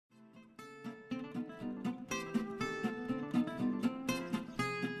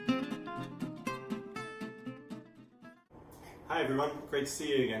Hi everyone, great to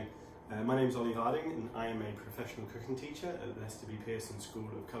see you again. My name is Ollie Harding and I am a professional cooking teacher at the Leicester B. Pearson School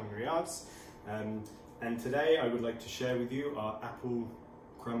of Culinary Arts. And today I would like to share with you our apple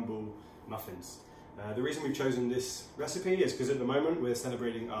crumble muffins. The reason we've chosen this recipe is because at the moment we're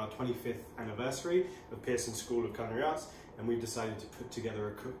celebrating our 25th anniversary of Pearson School of Culinary Arts, and we've decided to put together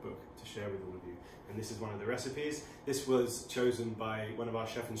a cookbook to share with all of you. And this is one of the recipes. This was chosen by one of our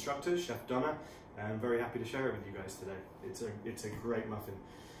chef instructors, Chef Donna, and I'm very happy to share it with you guys today. It's a great muffin.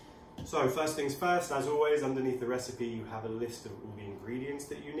 So first things first, as always, underneath the recipe you have a list of all the ingredients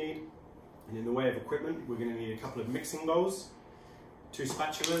that you need. And in the way of equipment, we're going to need a couple of mixing bowls, 2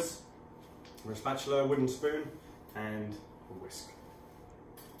 spatulas, or a spatula, a wooden spoon, and a whisk.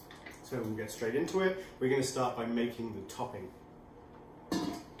 So we'll get straight into it. We're going to start by making the topping.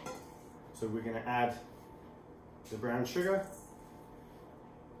 So we're going to add the brown sugar,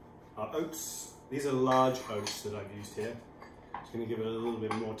 our oats. These are large oats that I've used here. It's going to give it a little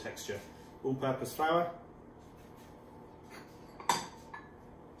bit more texture. All-purpose flour,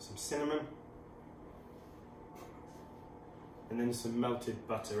 some cinnamon, and then some melted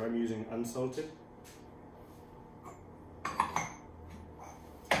butter. I'm using unsalted. And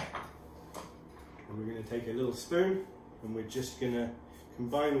we're going to take a little spoon and we're just going to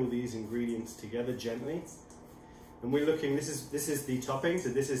combine all these ingredients together gently. And we're looking, this is the topping, so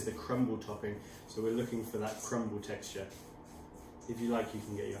this is the crumble topping. So we're looking for that crumble texture. If you like, you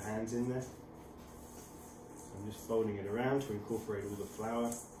can get your hands in there. I'm just folding it around to incorporate all the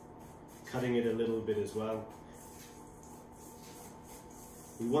flour, cutting it a little bit as well.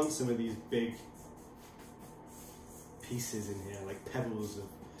 We want some of these big pieces in here, like pebbles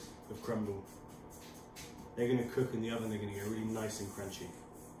of crumble. They're going to cook in the oven, they're going to get really nice and crunchy.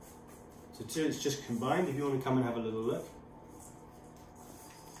 So till it's just combined, if you want to come and have a little look.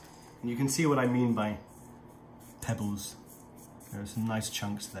 And you can see what I mean by pebbles. There are some nice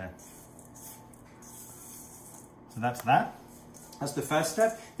chunks there. So that's that. That's the first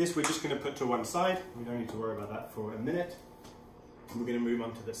step. This we're just going to put to one side. We don't need to worry about that for a minute. And we're going to move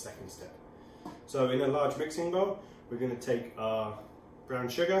on to the second step. So in a large mixing bowl, we're going to take our brown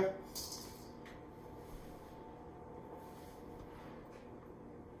sugar,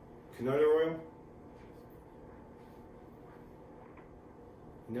 canola oil,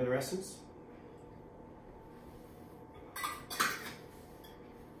 vanilla essence,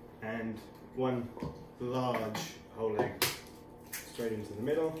 and 1 large whole egg straight into the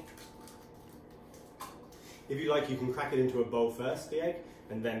middle. If you like, you can crack it into a bowl first, the egg,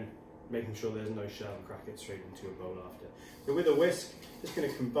 and then making sure there's no shell, crack it straight into a bowl after. So with a whisk, just going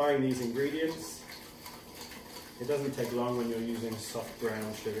to combine these ingredients. It doesn't take long when you're using soft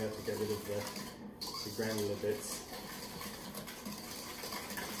brown sugar to get rid of the granular bits.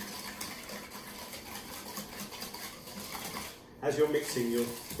 As you're mixing,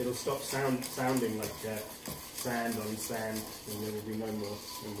 it'll stop sounding like sand on sand, and there will be no more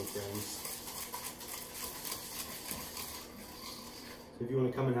grains. So if you want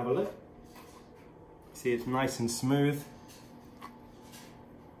to come and have a look, see it's nice and smooth.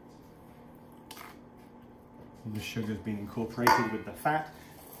 And the sugar's been incorporated with the fat.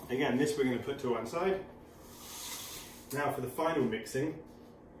 Again, this we're going to put to one side. Now for the final mixing,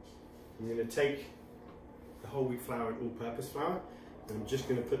 I'm going to take the whole wheat flour and all-purpose flour, and I'm just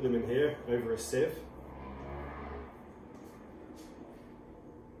going to put them in here over a sieve.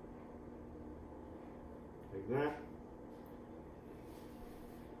 Like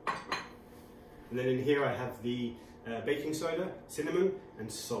that. And then in here I have the baking soda, cinnamon,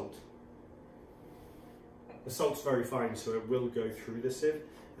 and salt. The salt's very fine, so it will go through the sieve.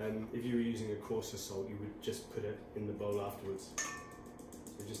 If you were using a coarser salt, you would just put it in the bowl afterwards.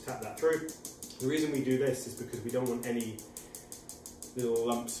 So just tap that through. The reason we do this is because we don't want any little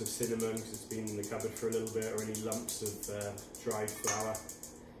lumps of cinnamon because it's been in the cupboard for a little bit, or any lumps of dried flour.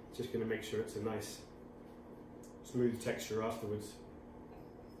 It's just going to make sure it's a nice smooth texture afterwards.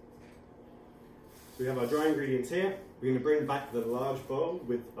 So we have our dry ingredients here. We're going to bring back the large bowl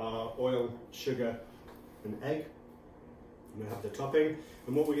with our oil, sugar, and egg. I'm going to have the topping,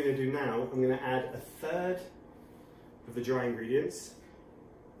 and what we're going to do now, I'm going to add 1/3 of the dry ingredients,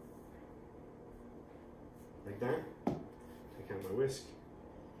 like that. Take out my whisk,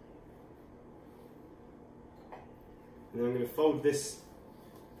 and then I'm going to fold this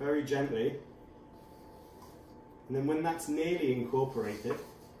very gently, and then when that's nearly incorporated,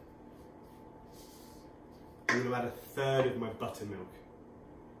 I'm going to add 1/3 of my buttermilk.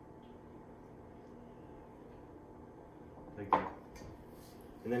 Like that.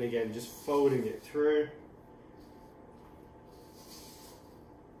 And then again, just folding it through.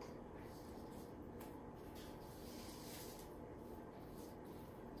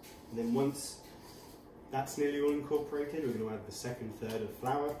 And then once that's nearly all incorporated, we're going to add the second third of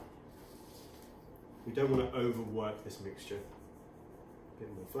flour. We don't want to overwork this mixture. A bit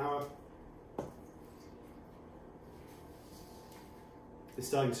more flour. It's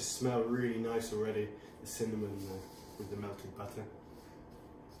starting to smell really nice already, the cinnamon with the melted butter.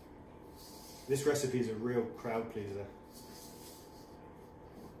 This recipe is a real crowd pleaser.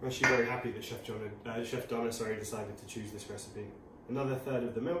 I'm actually very happy that Chef Donna decided to choose this recipe. Another third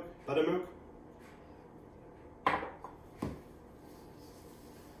of the milk, buttermilk.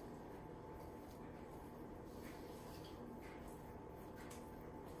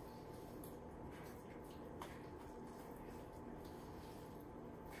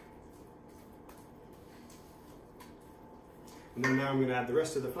 And then now I'm going to add the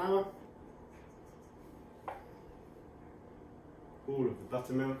rest of the flour. All of the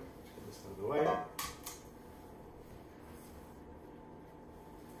buttermilk, get this out of the way.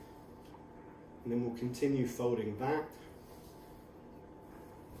 And then we'll continue folding that.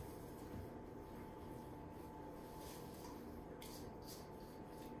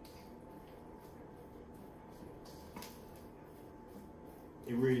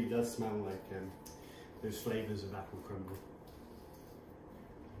 It really does smell like those flavours of apple crumble.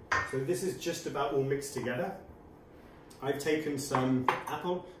 So this is just about all mixed together. I've taken some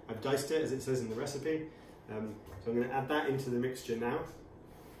apple, I've diced it as it says in the recipe. So I'm going to add that into the mixture now.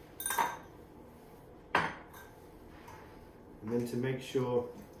 And then to make sure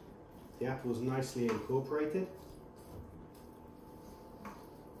the apple's nicely incorporated,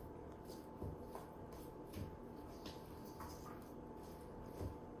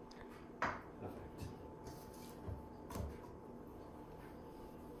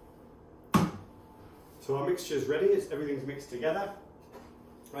 so our mixture is ready, everything's mixed together.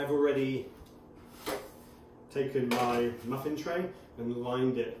 I've already taken my muffin tray and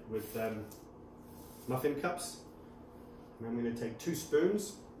lined it with muffin cups. And I'm going to take 2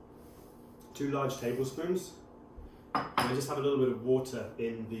 spoons, 2 large tablespoons, and I just have a little bit of water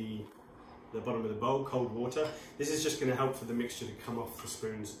in the bottom of the bowl, cold water. This is just going to help for the mixture to come off the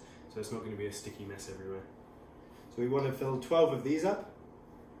spoons, so it's not going to be a sticky mess everywhere. So we want to fill 12 of these up.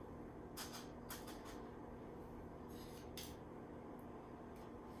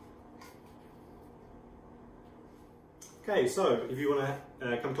 Okay, so if you want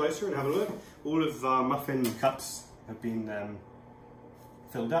to come closer and have a look, all of our muffin cups have been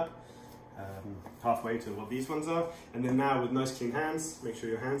filled up, halfway to what these ones are. And then now with nice clean hands, make sure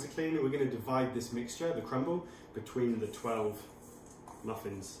your hands are clean, we're going to divide this mixture, the crumble, between the 12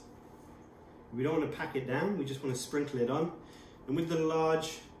 muffins. We don't want to pack it down, we just want to sprinkle it on. And with the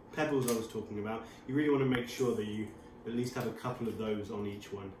large pebbles I was talking about, you really want to make sure that you at least have a couple of those on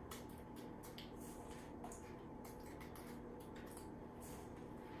each one.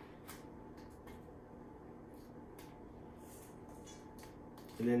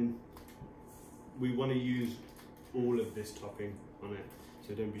 And then we want to use all of this topping on it,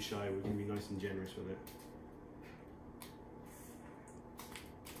 so don't be shy, we're going to be nice and generous with it.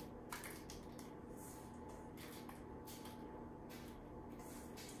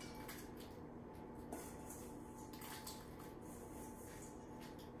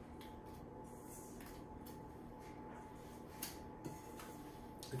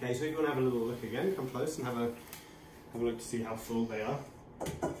 Okay, so if you want to have a little look again, come close and have a look to see how full they are.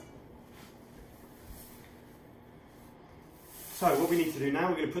 So what we need to do now,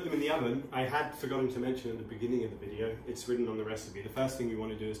 we're going to put them in the oven. I had forgotten to mention at the beginning of the video, it's written on the recipe. The first thing we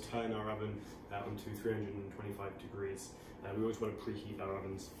want to do is turn our oven onto 325 degrees. We always want to preheat our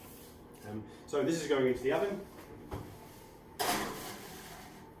ovens. So this is going into the oven.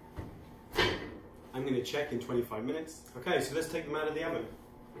 I'm going to check in 25 minutes. Okay, so let's take them out of the oven.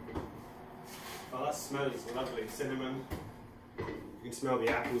 Oh, that smells lovely. Cinnamon. You can smell the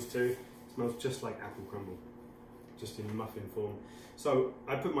apples too. It smells just like apple crumble, just in muffin form. So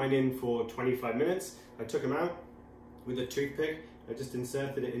I put mine in for 25 minutes. I took them out with a toothpick. I just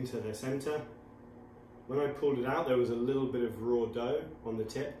inserted it into the center. When I pulled it out, there was a little bit of raw dough on the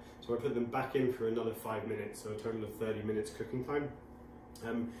tip. So I put them back in for another 5 minutes, so a total of 30 minutes cooking time.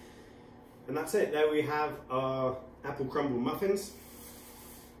 And that's it. There we have our apple crumble muffins.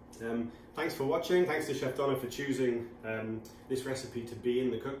 Thanks for watching. Thanks to Chef Donna for choosing this recipe to be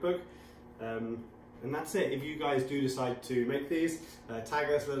in the cookbook. And that's it. If you guys do decide to make these, tag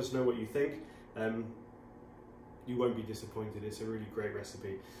us, let us know what you think. You won't be disappointed. It's a really great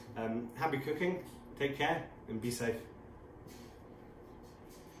recipe. Happy cooking, take care, and be safe.